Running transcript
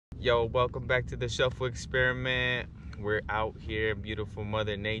Yo, welcome back to the Shuffle Experiment. We're out here in beautiful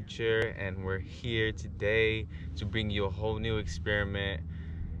Mother Nature, and we're here today to bring you a whole new experiment.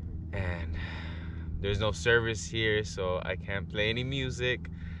 And there's no service here, so I can't play any music.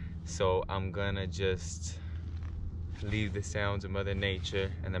 So I'm gonna just leave the sounds of Mother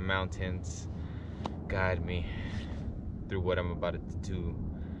Nature and the mountains guide me through what I'm about to do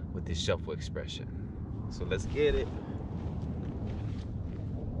with this shuffle expression. So let's get it.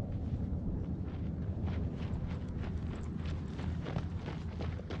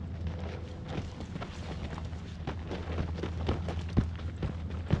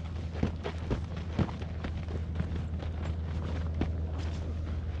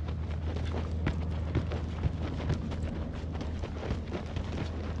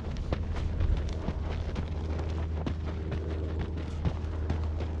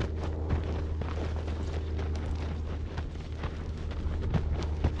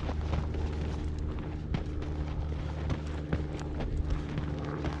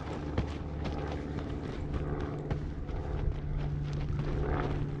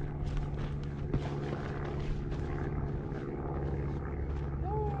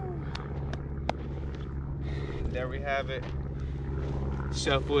 There we have it.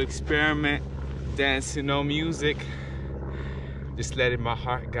 Shuffle experiment, dancing no music. Just letting my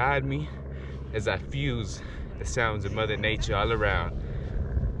heart guide me as I fuse the sounds of Mother Nature all around.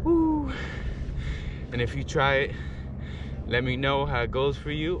 Woo. And if you try it, let me know how it goes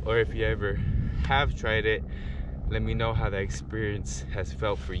for you, or if you ever have tried it, let me know how the experience has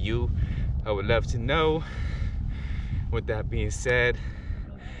felt for you. I would love to know. With that being said,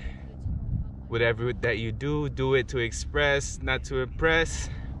 whatever that you do it to express, not to impress,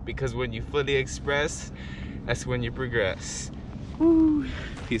 because when you fully express, that's when you progress. Woo.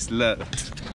 Peace, love.